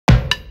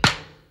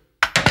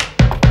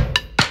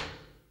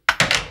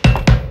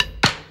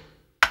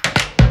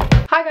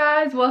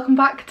Hi guys, welcome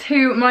back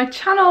to my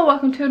channel,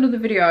 welcome to another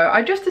video.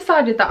 I just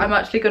decided that I'm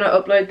actually going to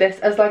upload this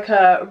as like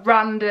a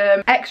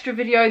random extra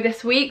video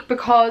this week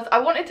because I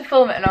wanted to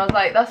film it and I was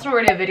like, that's not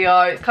really a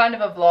video, it's kind of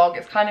a vlog,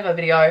 it's kind of a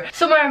video,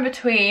 somewhere in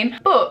between.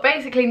 But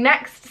basically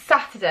next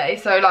Saturday,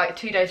 so like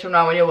 2 days from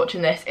now when you're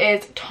watching this,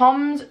 is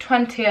Tom's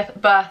 20th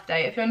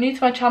birthday. If you're new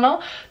to my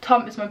channel,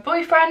 Tom is my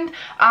boyfriend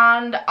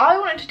and I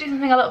wanted to do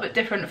something a little bit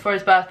different for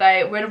his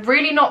birthday. We're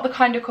really not the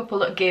kind of couple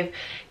that give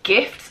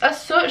gifts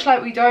as such,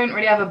 like we don't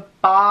really ever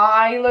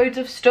buy loads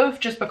of stuff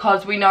just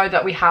because we know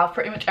that we have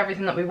pretty much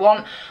everything that we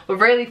want. We're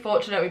really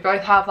fortunate, we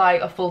both have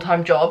like a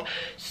full-time job,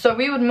 so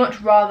we would much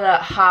rather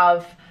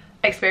have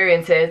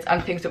experiences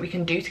and things that we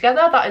can do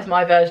together. That is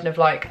my version of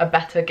like a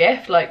better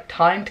gift, like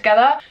time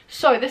together.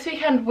 So this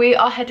weekend we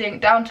are heading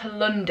down to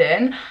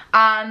London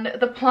and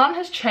the plan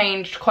has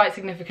changed quite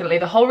significantly.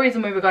 The whole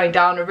reason we were going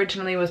down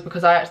originally was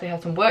because I actually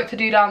had some work to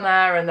do down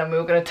there and then we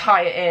were going to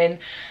tie it in.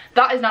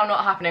 That is now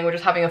not happening. We're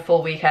just having a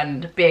full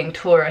weekend being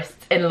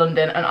tourists in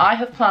London and I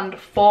have planned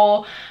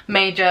 4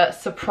 major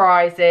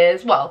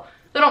surprises. Well,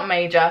 they're not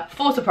major,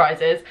 4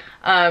 surprises,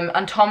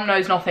 and Tom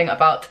knows nothing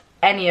about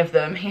any of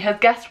them. He has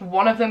guessed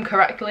one of them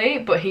correctly,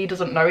 but he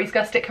doesn't know he's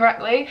guessed it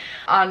correctly.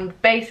 And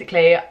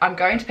basically, I'm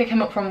going to pick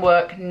him up from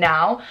work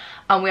now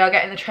and we are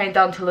getting the train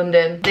down to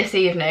London this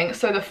evening.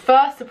 So the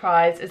first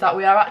surprise is that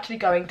we are actually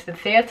going to the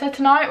theatre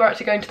tonight. We're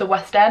actually going to the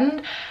West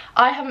End.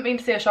 I haven't been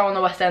to see a show on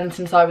the West End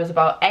since I was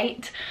about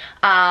 8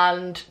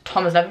 and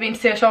Tom has never been to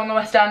see a show on the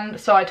West End,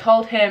 so I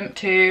told him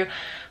to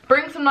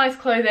bring some nice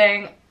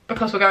clothing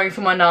because we're going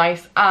somewhere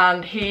nice,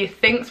 and he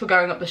thinks we're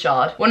going up the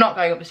Shard. We're not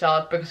going up the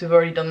Shard because we've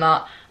already done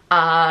that,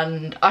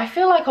 and I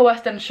feel like a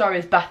West End show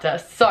is better.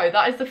 So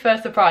that is the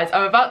first surprise.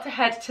 I'm about to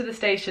head to the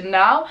station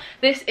now.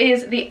 This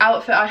is the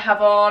outfit I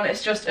have on.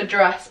 It's just a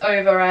dress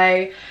over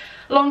a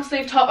long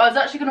sleeve top. I was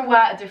actually going to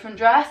wear a different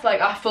dress, like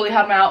I fully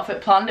had my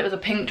outfit planned. It was a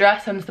pink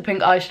dress, hence the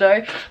pink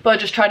eyeshadow, but I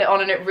just tried it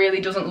on and it really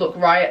doesn't look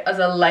right as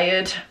a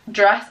layered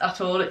dress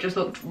at all. It just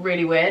looked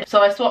really weird,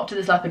 so I swapped to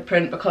this leopard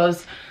print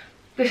because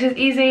this is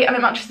easy and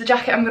it matches the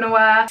jacket I'm gonna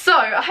wear. So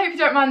I hope you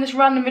don't mind this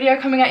random video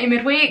coming at you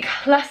midweek.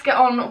 Let's get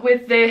on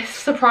with this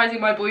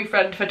surprising my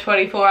boyfriend for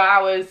 24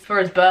 hours for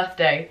his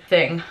birthday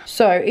thing.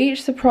 So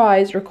each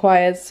surprise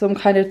requires some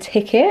kind of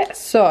ticket.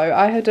 So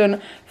I have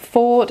done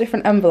 4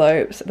 different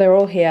envelopes. They're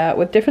all here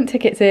with different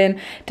tickets in,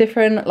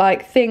 different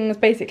like things,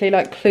 basically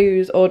like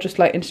clues or just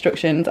like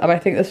instructions, and I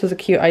think this was a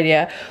cute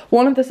idea.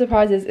 One of the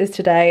surprises is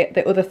today,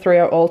 the other 3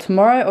 are all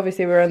tomorrow.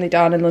 Obviously we're only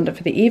down in London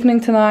for the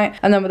evening tonight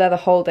and then we're there the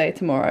whole day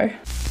tomorrow.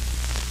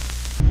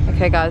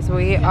 Okay guys,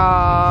 we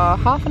are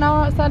half an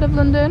hour outside of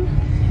London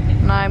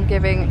and I'm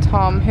giving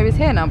Tom, who is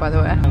here now by the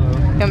way. Hello.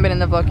 You haven't been in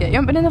the vlog yet. You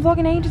haven't been in the vlog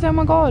in ages, oh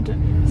my god.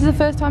 This is the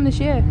first time this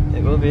year.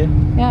 It will be.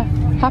 Yeah.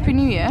 Happy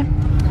New Year.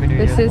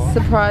 This is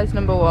surprise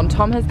number 1.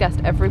 Tom has guessed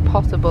every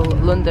possible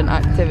London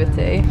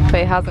activity, but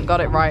he hasn't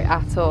got it right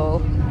at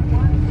all.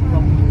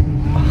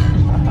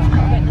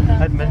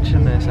 I'd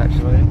mentioned this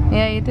actually.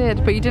 Yeah, you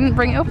did, but you didn't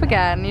bring it up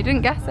again. You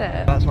didn't guess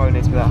it. That's why we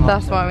need to be there.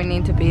 That's why we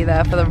need to be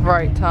there for the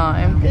right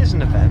time. It is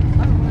an event.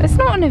 It's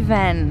not an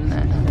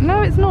event.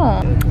 No, it's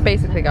not.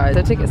 Basically, guys,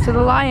 the tickets to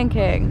the Lion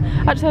King.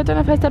 Actually, I don't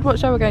know if I said what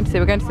show we're going to see.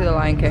 We're going to see the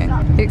Lion King.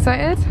 Are you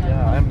excited?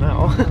 Yeah, I am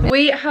now.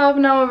 We have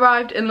now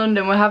arrived in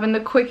London. We're having the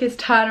quickest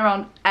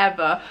turnaround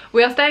ever.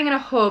 We are staying in a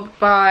hub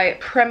by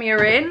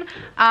Premier Inn,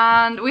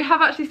 and we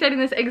have actually stayed in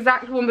this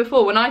exact one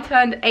before. When I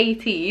turned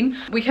 18,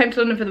 we came to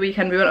London for the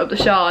weekend. We went up the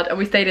Shard and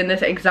we stayed in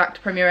this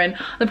exact Premier Inn.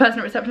 The person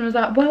at reception was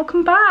like,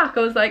 welcome back. I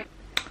was like,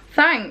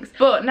 thanks.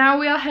 But now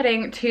we are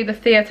heading to the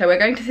theatre. We're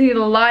going to see the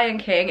Lion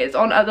King. It's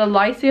on at the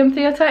Lyceum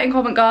Theatre in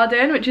Covent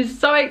Garden, which is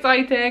so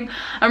exciting.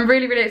 I'm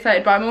really, really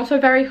excited, but I'm also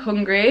very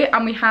hungry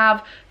and we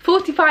have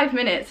 45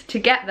 minutes to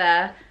get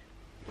there,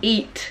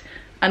 eat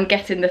and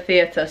get in the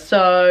theatre.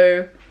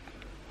 So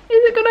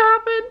is it gonna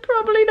happen?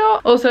 Probably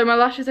not. Also, my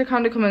lashes are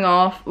kind of coming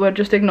off. We're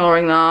just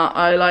ignoring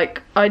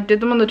that. I did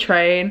them on the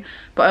train,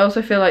 but I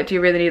also feel like, do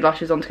you really need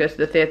lashes on to go to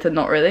the theatre?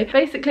 Not really.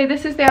 Basically,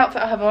 this is the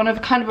outfit I have on.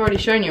 I've kind of already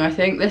shown you, I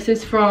think. This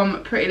is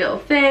from Pretty Little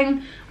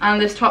Thing, and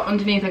this top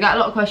underneath. I get a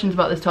lot of questions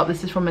about this top.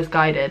 This is from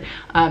Misguided.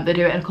 They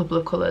do it in a couple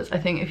of colours. I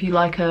think if you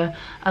like a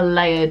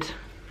layered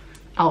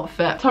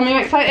outfit. Tom, are you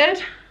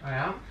excited? I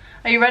am.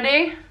 Are you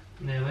ready?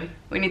 Nearly.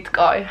 We need to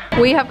go.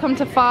 We have come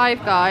to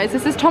Five Guys.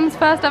 This is Tom's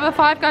first ever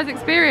Five Guys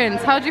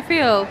experience. How do you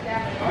feel?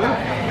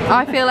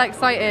 I feel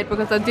excited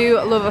because I do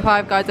love a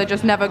Five Guys. I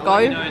just never go.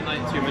 You know in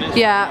like 2 minutes.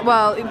 Yeah,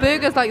 well,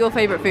 burger's like your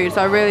favourite food,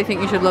 so I really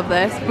think you should love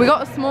this. We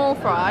got small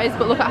fries,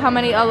 but look at how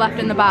many are left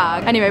in the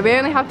bag. Anyway, we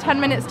only have 10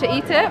 minutes to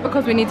eat it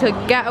because we need to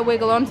get a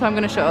wiggle on, so I'm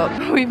gonna shut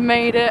up. We've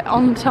made it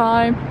on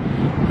time.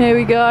 Here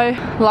we go,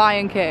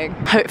 Lion King.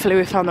 Hopefully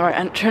we found the right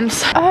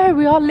entrance. Oh,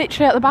 we are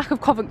literally at the back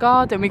of Covent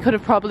Garden. We could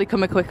have probably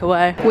come a quicker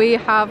way. We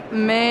have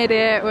made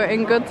it, we're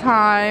in good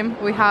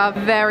time. We have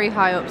very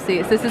high up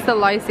seats. This is the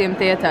Lyceum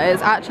Theatre.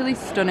 It's actually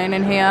stunning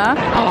in here.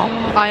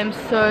 Oh, I am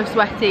so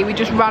sweaty. We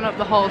just ran up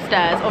the whole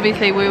stairs.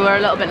 Obviously we were a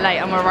little bit late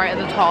and we're right at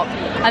the top.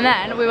 And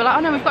then we were like,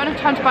 oh no, we've got enough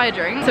time to buy a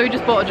drink. So we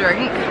just bought a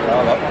drink.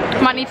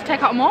 Might need to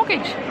take out a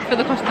mortgage for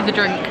the cost of the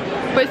drink.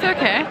 But it's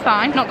okay, it's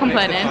fine, not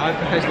complaining.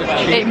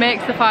 It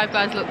makes the Five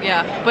Guys look,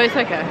 yeah, but it's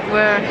okay.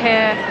 We're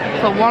here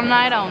for one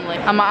night only.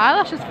 And my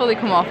eyelashes fully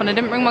come off and I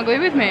didn't bring my glue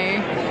with me.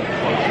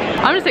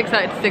 I'm just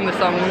excited to sing the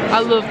song. I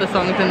love the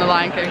songs in The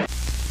Lion King.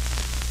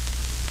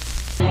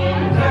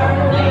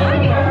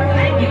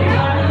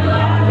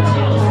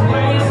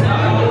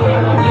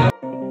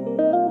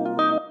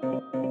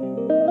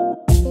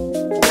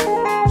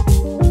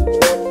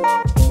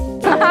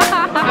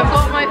 I've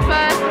got my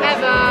first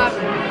ever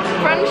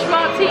French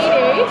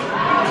martini.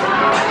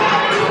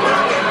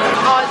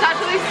 Oh, it's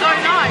actually so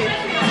nice.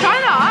 Try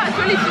that, it's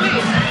really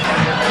sweet.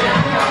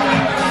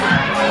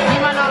 You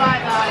might not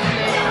like that.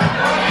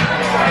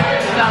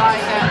 Don't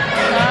like it.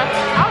 No?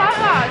 I like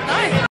that, it's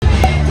nice.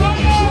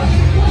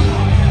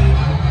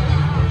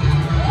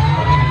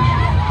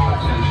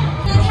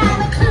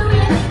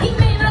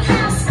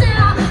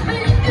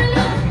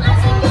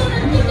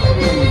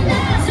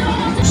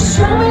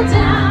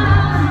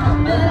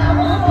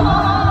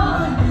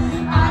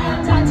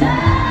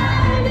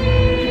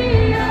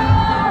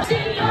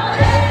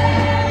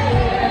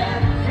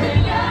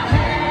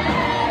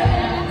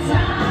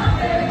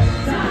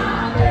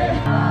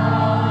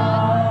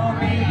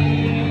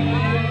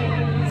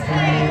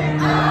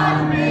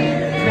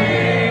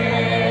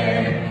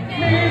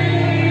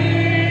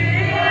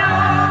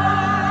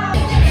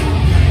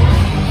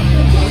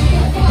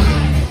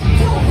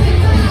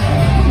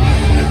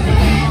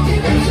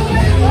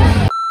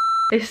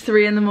 It's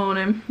 3 in the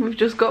morning. We've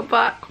just got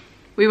back.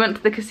 We went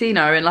to the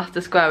casino in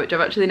Leicester Square, which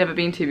I've actually never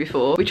been to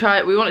before. We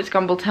wanted to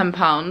gamble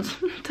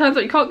 £10. Turns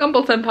out you can't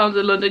gamble £10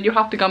 in London, you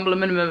have to gamble a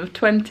minimum of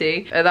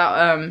 20.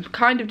 That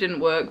kind of didn't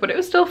work, but it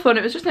was still fun.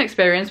 It was just an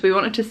experience. We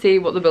wanted to see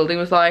what the building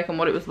was like and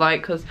what it was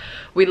like, because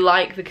we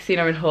like the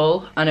casino in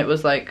Hull, and it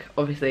was like,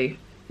 obviously,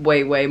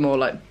 way more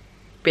like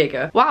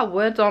bigger. Wow,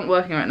 words aren't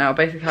working right now.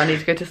 Basically, I need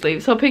to go to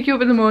sleep, so I'll pick you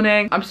up in the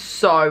morning. I'm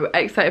so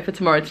excited for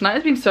tomorrow. Tonight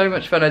has been so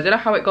much fun. I don't know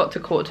how it got to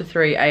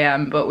 2:45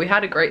 AM, but we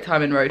had a great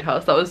time in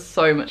Roadhouse. That was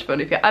so much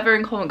fun. If you're ever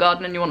in Covent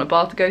Garden and you want a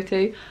bar to go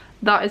to,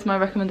 that is my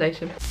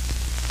recommendation.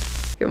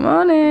 Good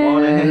morning.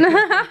 Morning.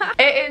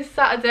 It is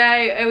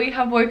Saturday. We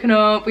have woken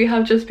up. We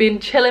have just been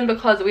chilling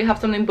because we have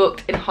something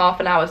booked in half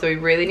an hour, so we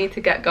really need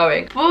to get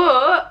going.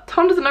 But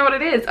Tom doesn't know what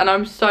it is, and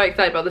I'm so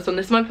excited about this one.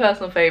 This is my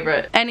personal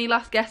favourite. Any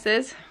last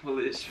guesses? Well,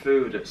 it's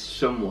food at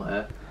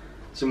somewhere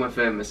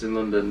famous in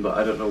London, but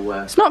I don't know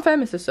where. It's not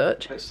famous as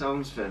such. It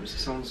sounds famous.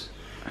 It sounds.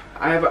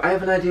 I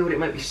have an idea what it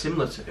might be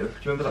similar to. Do you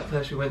remember that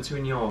place we went to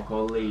in York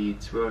or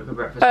Leeds? We went for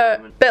breakfast.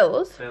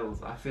 Bill's.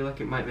 Bill's. I feel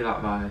like it might be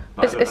that vibe.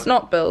 It's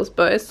not Bill's,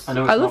 but it's.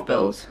 I love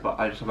Bill's, but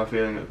I just have a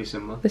feeling it'll be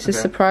similar. This is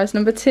surprise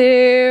number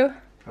 2.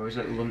 Or is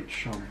it lunch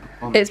shop?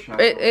 No,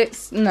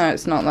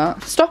 it's not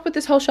that. Stop with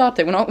this whole shard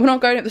thing. We're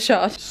not going up the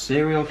shard.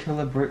 Serial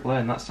killer Brick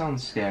Lane. That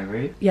sounds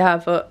scary. Yeah,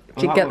 but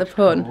do you get the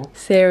pun? Cool.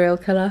 Serial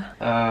killer.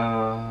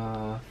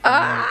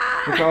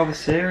 Look at all the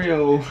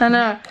cereal. I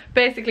know.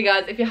 Basically,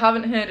 guys, if you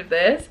haven't heard of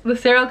this, the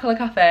Serial Killer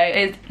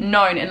Cafe is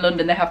known in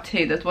London. They have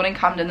 2. There's one in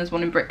Camden, there's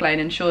one in Brick Lane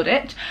and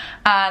Shoreditch.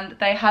 And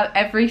they have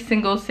every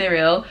single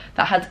cereal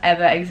that has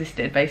ever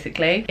existed,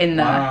 basically, in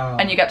there. Wow.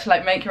 And you get to,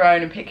 like, make your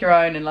own and pick your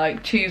own and,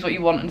 like, choose what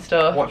you want and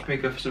stuff. Watch me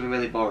go for something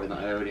really boring that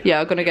I already.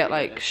 Yeah, I'm gonna get,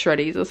 like,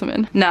 shreddies or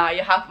something. Nah,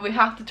 we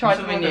have to try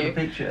something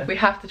new. We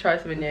have to try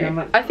something new.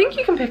 Yeah, I think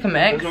you can pick a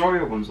mix. Those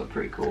Oreo ones look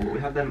pretty cool. We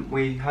had them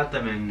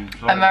in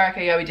Florida.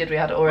 America, yeah, we did. We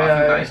had Oreo. I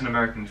think that is an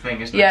American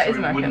thing, isn't it? Yeah, so it's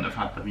American. We wouldn't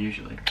have had them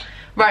usually.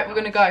 Right, we're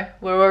gonna go.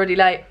 We're already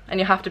late, and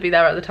you have to be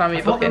there at the time of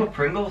your booking. I thought they were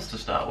Pringles to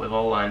start with,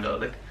 all lined up.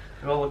 They're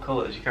all the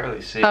colours, you can't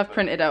really see. I've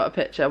printed out a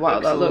picture. Wow,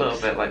 that looks a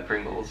little bit like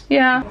Pringles.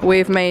 Yeah,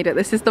 we've made it.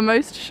 This is the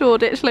most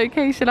Shoreditch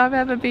location I've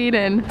ever been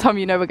in. Tom,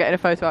 you know we're getting a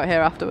photo out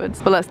here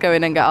afterwards, but let's go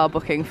in and get our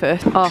booking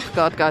first. Oh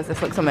god, guys,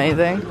 this looks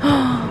amazing.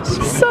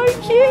 So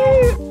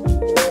cute.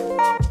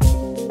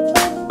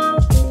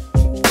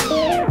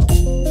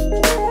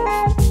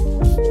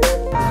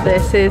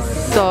 This is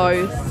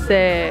so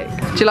sick.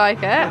 Do you like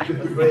it?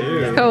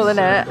 It's cool, isn't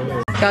it?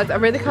 Guys, I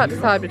really can't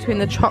decide between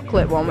the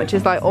chocolate one, which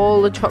is like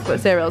all the chocolate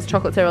cereals.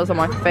 Chocolate cereals are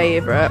my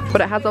favourite, but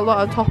it has a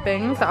lot of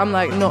toppings that I'm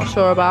like not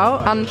sure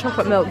about. And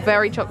chocolate milk,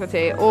 very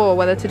chocolatey, or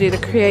whether to do the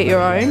create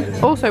your own.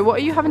 Also,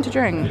 what are you having to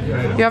drink?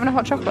 You having a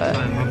hot chocolate?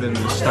 I'm having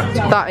stacked.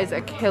 That is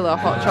a killer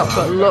hot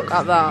chocolate. Look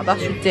at that.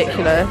 That's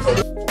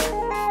ridiculous.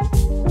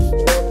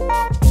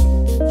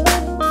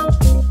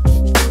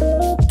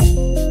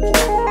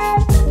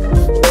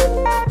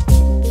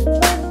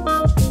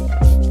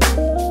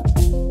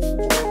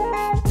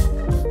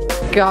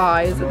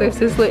 Guys, this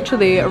is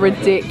literally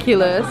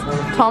ridiculous.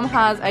 Tom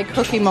has a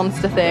Cookie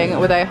Monster thing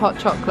with a hot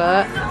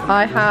chocolate.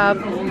 I have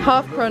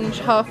half crunch,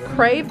 half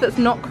crave. That's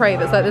not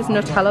crave, it's like this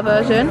Nutella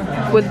version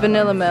with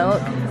vanilla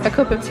milk, a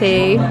cup of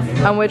tea,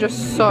 and we're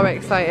just so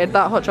excited.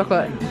 That hot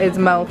chocolate is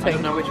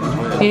melting.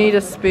 You need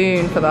a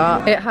spoon for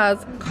that. It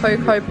has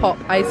Cocoa Pop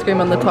ice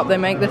cream on the top. They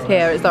make this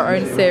here, it's their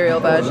own cereal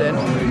version.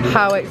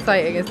 How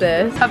exciting is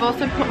this? I've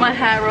also put my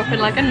hair up in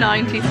like a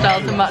 90s style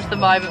to match the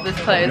vibe of this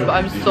place, but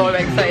I'm so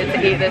excited to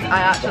eat this.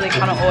 I actually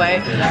cannot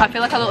wait. I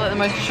feel like I look like the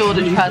most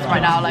Shoreditch person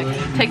right now, like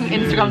taking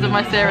Instagrams of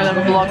my cereal and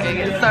vlogging.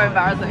 It's so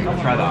embarrassing.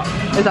 I'll try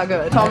that. Is that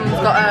good? Tom's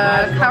got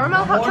a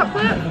caramel hot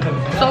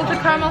chocolate, salted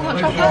caramel hot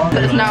chocolate,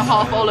 that is now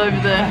half all over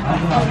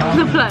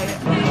the plate.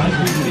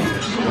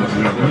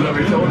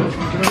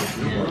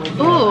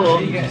 Ooh.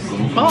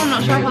 Oh, I'm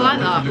not sure if I like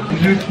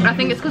that. I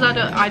think it's because I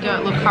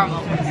don't love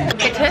caramel.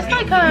 It tastes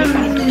like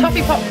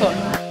toffee popcorn.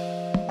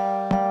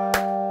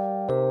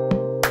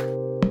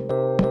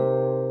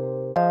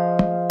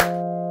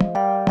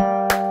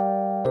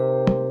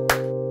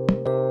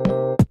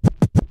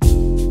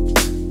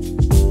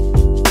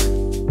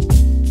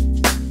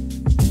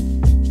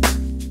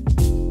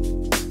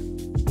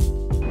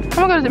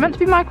 Oh my god, is it meant to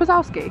be Mike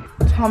Wazowski?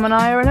 Tom and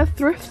I are in a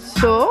thrift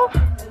store.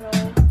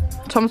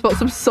 Tom's bought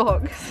some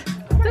socks.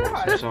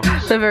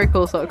 They're very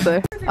cool socks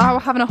though. Oh, we're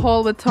having a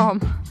haul with Tom.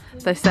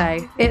 They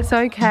say, it's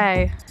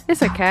okay.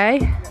 It's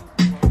okay.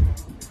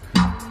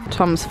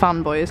 Tom's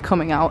fanboy is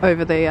coming out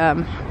over the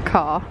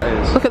car.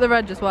 Look at the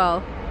reg as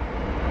well.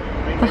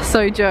 That's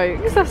so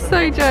jokes. That's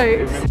so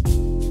jokes.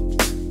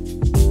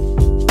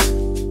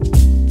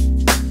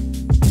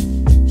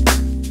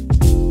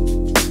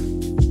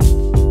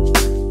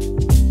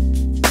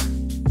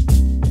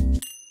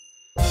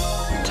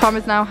 Tom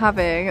is now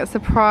having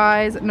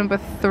surprise number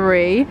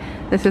 3.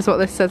 This is what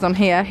this says on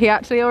here. He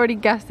actually already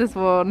guessed this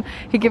one.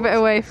 He gave it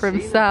away for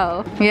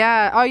himself.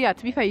 Yeah, oh yeah,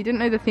 to be fair, you didn't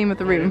know the theme of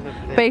the room.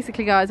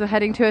 Basically guys, we're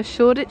heading to a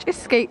Shoreditch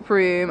escape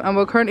room and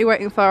we're currently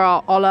waiting for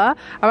our Ola.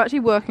 I'm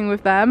actually working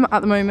with them at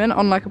the moment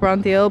on like a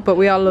brand deal, but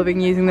we are loving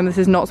using them. This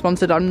is not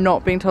sponsored. I'm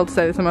not being told to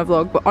say this in my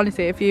vlog, but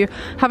honestly, if you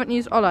haven't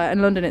used Ola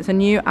in London, it's a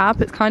new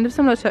app. It's kind of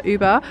similar to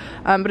Uber,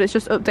 but it's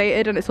just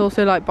updated and it's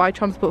also like buy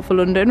transport for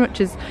London, which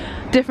is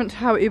different to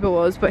how Uber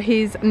was. But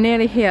he's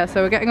nearly here,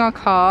 so we're getting our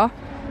car.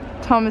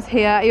 Tom is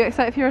here. Are you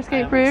excited for your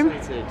escape room?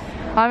 Excited.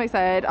 I'm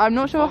excited. I'm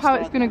not sure how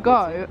it's gonna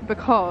go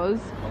because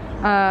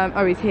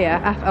oh, he's here,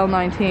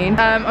 FL19.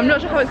 I'm not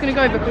sure how it's gonna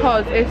go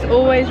because it's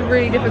always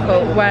really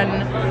difficult when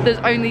there's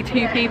only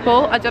 2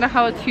 people. I don't know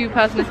how a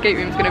 2-person escape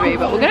room is gonna be,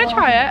 but we're gonna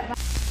try it.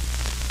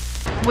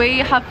 We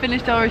have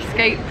finished our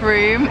escape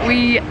room.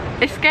 We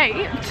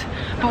escaped,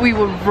 but we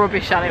were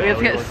rubbish at it. We had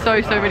to get so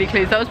many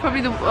clues. That was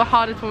probably the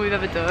hardest one we've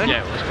ever done.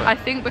 Yeah, it was quite. I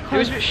think because it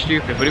was a bit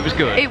stupid, but it was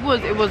good. It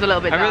was a little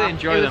bit. I really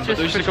enjoyed them, but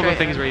there was just a couple of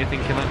things where you're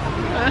thinking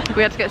like,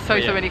 we had to get so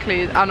many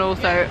clues, and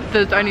also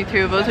there's only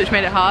 2 of us, which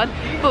made it hard.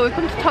 But we've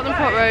come to Tottenham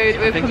Court Road.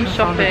 We've come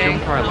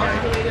shopping.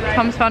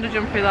 Tom's found a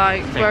jumper he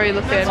likes. Where are you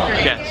looking?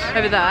 Yes.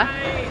 Over there.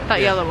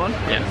 That yellow one.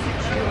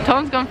 Yeah.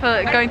 Tom's gone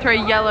for going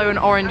through a yellow and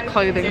orange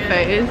clothing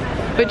phase,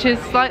 which is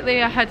slightly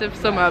ahead of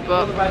summer,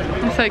 but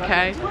it's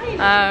okay.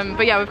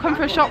 But yeah, we've come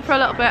for a shop for a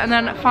little bit, and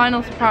then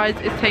final surprise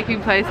is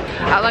taking place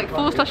at like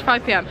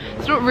 4/5 PM.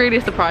 It's not really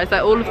a surprise,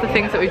 like all of the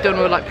things that we've done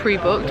were like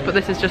pre-booked, but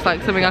this is just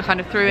like something I kind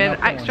of threw in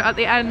extra at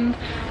the end.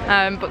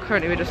 But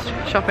currently we're just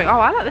shopping. Oh,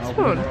 I like this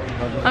one.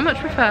 I much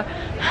prefer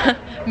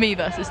me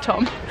versus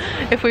Tom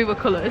if we were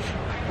colours.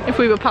 If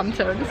we were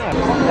Pantones.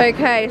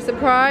 Okay,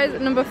 surprise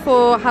number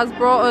 4 has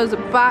brought us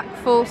back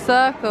full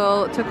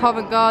circle to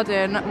Covent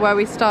Garden where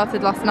we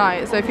started last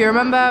night. So if you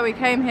remember, we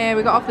came here,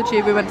 we got off the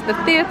tube, we went to the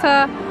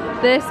theatre.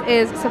 This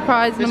is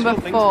surprise number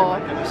 4.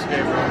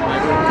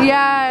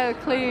 Yeah,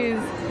 clues.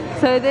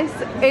 So this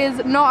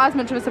is not as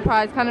much of a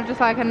surprise, kind of just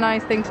like a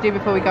nice thing to do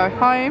before we go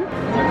home.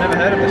 I've never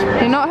heard of this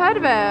one. You've not heard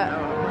of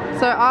it?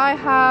 So I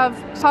have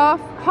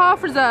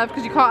half reserved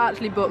because you can't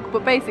actually book,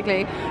 but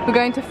basically we're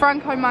going to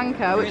Franco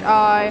Manca, which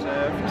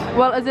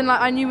well, as in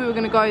like I knew we were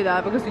going to go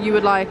there because you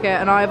would like it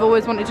and I've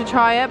always wanted to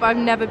try it, but I've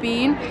never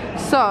been.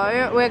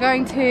 So we're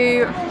going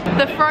to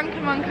the Franco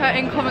Manca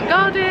in Covent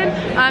Garden.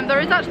 There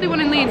is actually one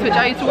in Leeds which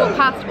I used to walk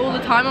past all the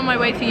time on my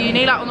way to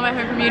uni. Like on the way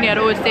home from uni I'd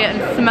always see it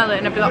and smell it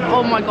and I'd be like,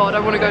 oh my god, I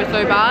want to go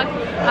so bad.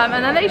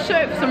 And then they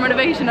showed it for some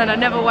renovation and I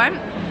never went.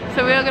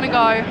 So we are going to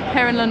go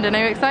here in London. Are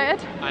you excited?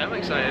 I am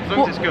excited, as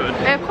long as it's good.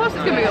 Of course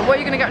it's going to be good. What are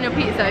you going to get on your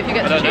pizza if you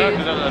get to choose? I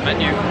don't know the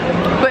menu.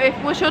 But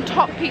what's your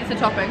top pizza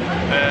topping?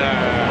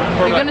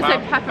 You're going to say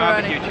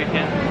pepperoni. Barbecue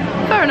chicken.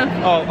 Fair enough.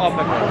 Oh, or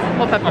pepperoni.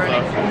 Or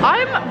pepperoni.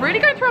 I'm really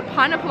going through a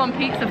pineapple on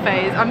pizza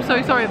phase. I'm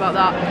so sorry about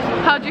that.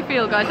 How do you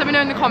feel, guys? Let me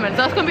know in the comments.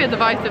 That's going to be a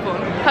divisive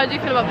one. How do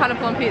you feel about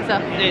pineapple on pizza?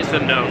 It's a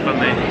no for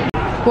me.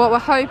 What we're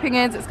hoping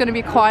is it's going to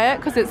be quiet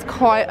because it's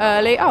quite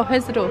early. Oh,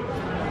 here's the door.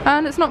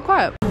 And it's not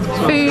quiet.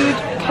 Food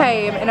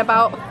came in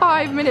about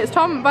 5 minutes.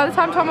 By the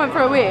time Tom went for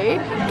a wee,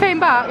 came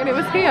back and it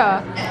was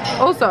here.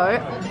 Also,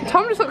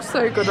 Tom just looks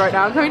so good right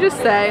now. Can we just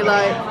say,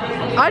 like,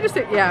 I just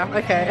think, yeah,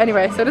 okay.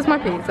 Anyway, so does my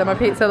pizza. My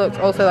pizza looks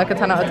also like a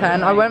 10 out of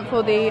 10. I went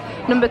for the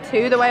number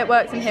 2. The way it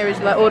works in here is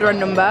you like order a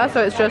number,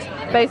 so it's just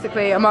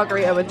basically a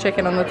margarita with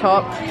chicken on the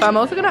top. But I'm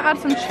also gonna add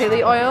some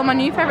chili oil, my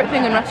new favorite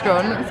thing in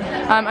restaurants.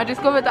 I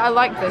discovered that I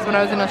liked this when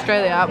I was in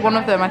Australia. One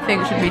of them I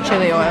think should be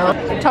chili oil.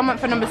 Tom went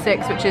for number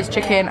 6, which is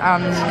chicken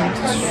and...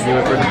 You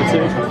went for number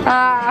 2?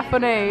 Ah,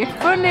 funny,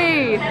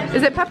 funny.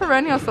 Is it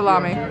pepperoni or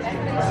salami?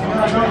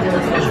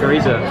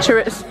 Chorizo.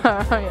 Chorizo,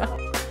 yeah.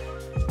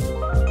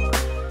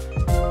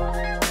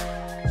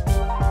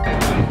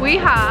 We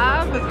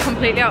have a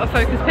completely out of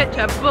focus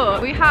picture,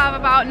 but we have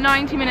about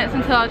 90 minutes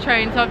until our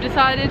train, so I've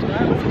decided to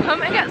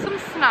come and get some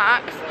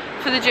snacks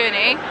for the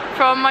journey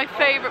from my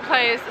favourite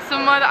place,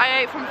 somewhere that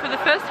I ate from for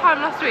the first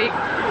time last week,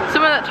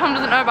 somewhere that Tom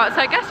doesn't know about.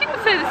 So I guess you could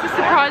say this is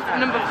surprise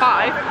number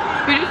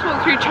 5. We just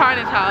walked through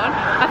Chinatown.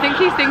 I think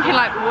he's thinking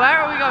like,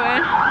 where are we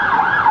going?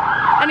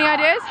 Any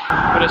ideas?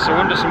 But it's a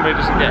wonder somebody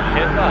doesn't get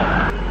hit though.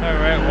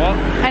 Alright, what?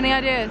 Any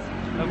ideas?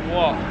 Of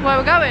what? Where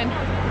we're going?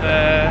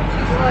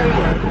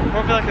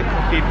 Probably like a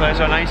cookie place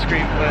or an ice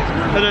cream place.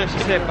 I don't know, it's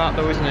just a bit back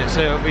though, isn't it?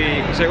 So it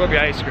will be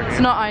ice cream. It's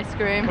not ice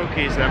cream.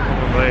 Cookies then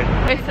probably.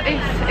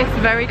 It's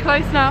very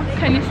close now.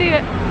 Can you see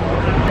it?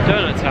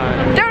 Donut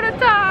time. Donut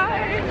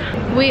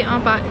time! We are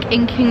back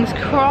in King's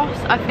Cross.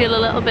 I feel a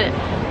little bit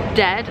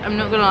dead, I'm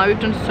not gonna lie.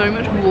 We've done so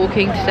much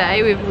walking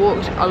today. We've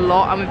walked a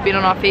lot and we've been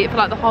on our feet for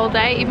like the whole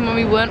day, even when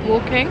we weren't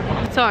walking.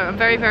 So I'm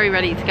very, very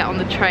ready to get on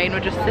the train.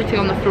 We're just sitting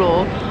on the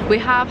floor. We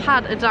have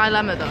had a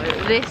dilemma though.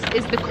 This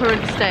is the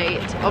current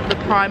state of the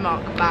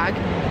Primark bag.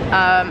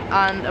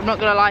 And I'm not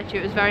gonna lie to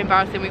you, it was very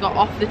embarrassing. We got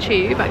off the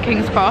tube at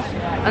King's Cross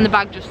and the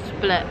bag just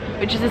split,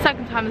 which is the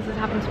second time this has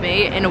happened to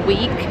me in a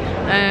week.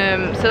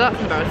 So that's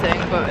embarrassing,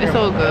 but it's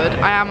all good.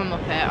 I am a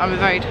muppet. I'm a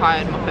very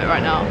tired muppet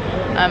right now.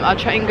 Our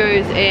train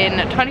goes in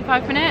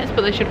 25 minutes,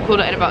 but they should call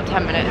it in about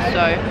 10 minutes.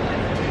 So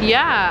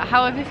yeah,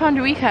 how have you found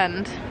your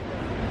weekend?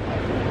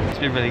 It's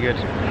been really good.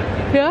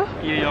 Yeah?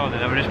 You yawning,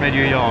 I've just made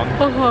you yawn.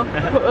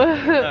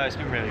 No, it's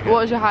been really good.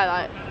 What was your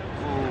highlight?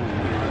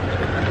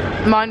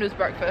 Mine was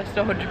breakfast,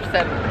 100%.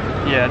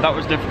 Yeah, that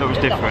was different.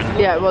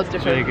 Yeah, it was different.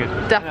 It's really good.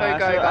 Defo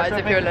go guys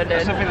if you're in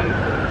London. I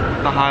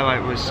think the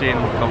highlight was seeing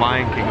The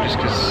Lion King, just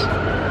because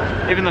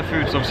even the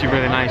food's obviously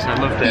really nice and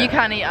I loved it. You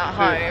can eat at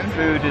home.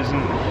 Food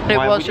isn't... It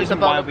was just a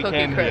bowl of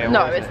cookie crisp.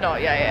 No, it's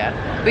not,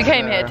 yeah. We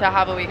came here to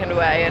have a weekend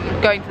away, and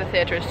going to the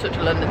theatre is such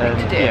a London thing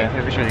to do. Yeah,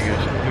 it was really good.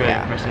 Really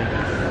impressive.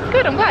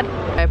 Good, I'm glad.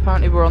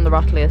 Apparently we're on the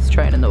rattliest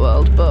train in the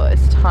world, but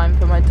it's time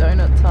for my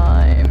donut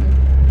time.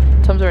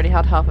 Tom's already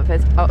had half of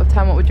his. Out of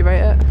 10, what would you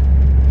rate it?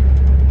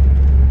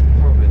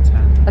 Probably a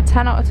 10. A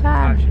 10 out of 10?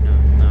 Actually, no.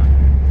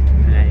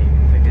 An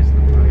 8, because of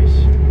the price.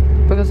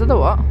 Because of the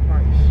what?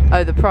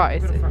 Oh, the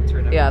price.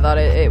 Yeah, that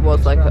it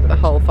was like a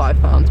whole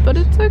 £5, but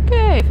it's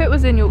okay. If it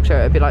was in Yorkshire,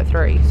 it'd be like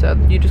 3, so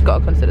you just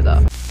gotta consider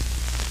that.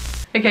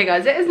 Okay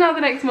guys, it is now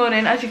the next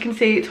morning. As you can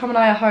see, Tom and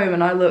I are home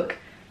and I look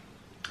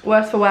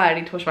worse for wear. I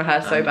need to wash my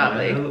hair so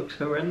badly. It looks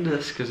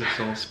horrendous because it's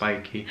all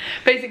spiky.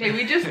 Basically,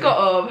 we just got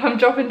up. I'm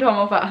dropping Tom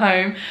off at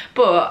home.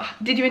 But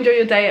did you enjoy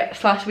your day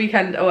 /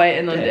 weekend away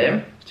in London?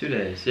 Yeah, 2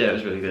 days. Yeah, it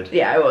was really good.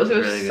 Yeah, it was. It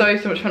was really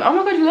so much fun. Oh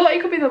my god, you look like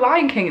you could be the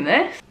Lion King in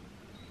this.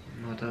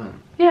 No, I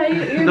don't. Yeah,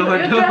 you're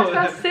dressed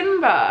as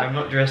Simba. I'm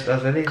not dressed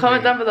as anything.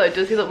 Comment down below,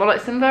 does he look more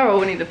like Simba or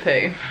Winnie the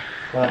Pooh?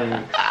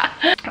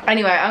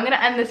 Anyway, I'm going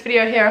to end this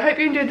video here. I hope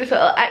you enjoyed this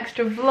little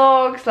extra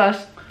vlog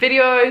 /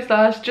 video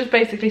 / just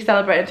basically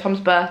celebrating Tom's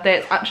birthday.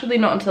 It's actually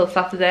not until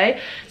Saturday,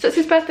 so it's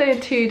his birthday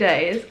in 2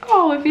 days.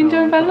 Oh, we've been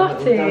joined by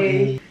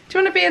Lottie. Do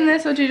you want to be in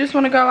this or do you just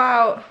want to go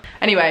out?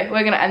 Anyway,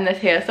 we're going to end this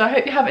here. So I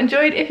hope you have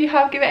enjoyed. If you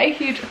have, give it a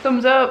huge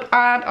thumbs up,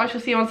 and I shall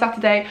see you on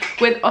Saturday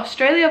with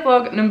Australia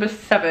vlog number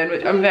 7,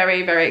 which I'm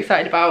very, very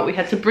excited about. We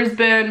head to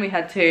Brisbane, we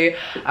head to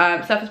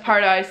Surfers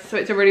Paradise, so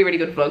it's a really, really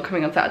good vlog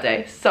coming on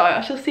Saturday. So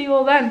I shall see you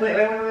all then.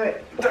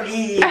 Wait.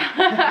 Doggy.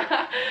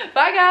 Bye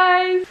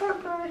guys.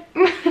 Bye.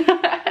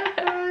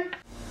 Bye.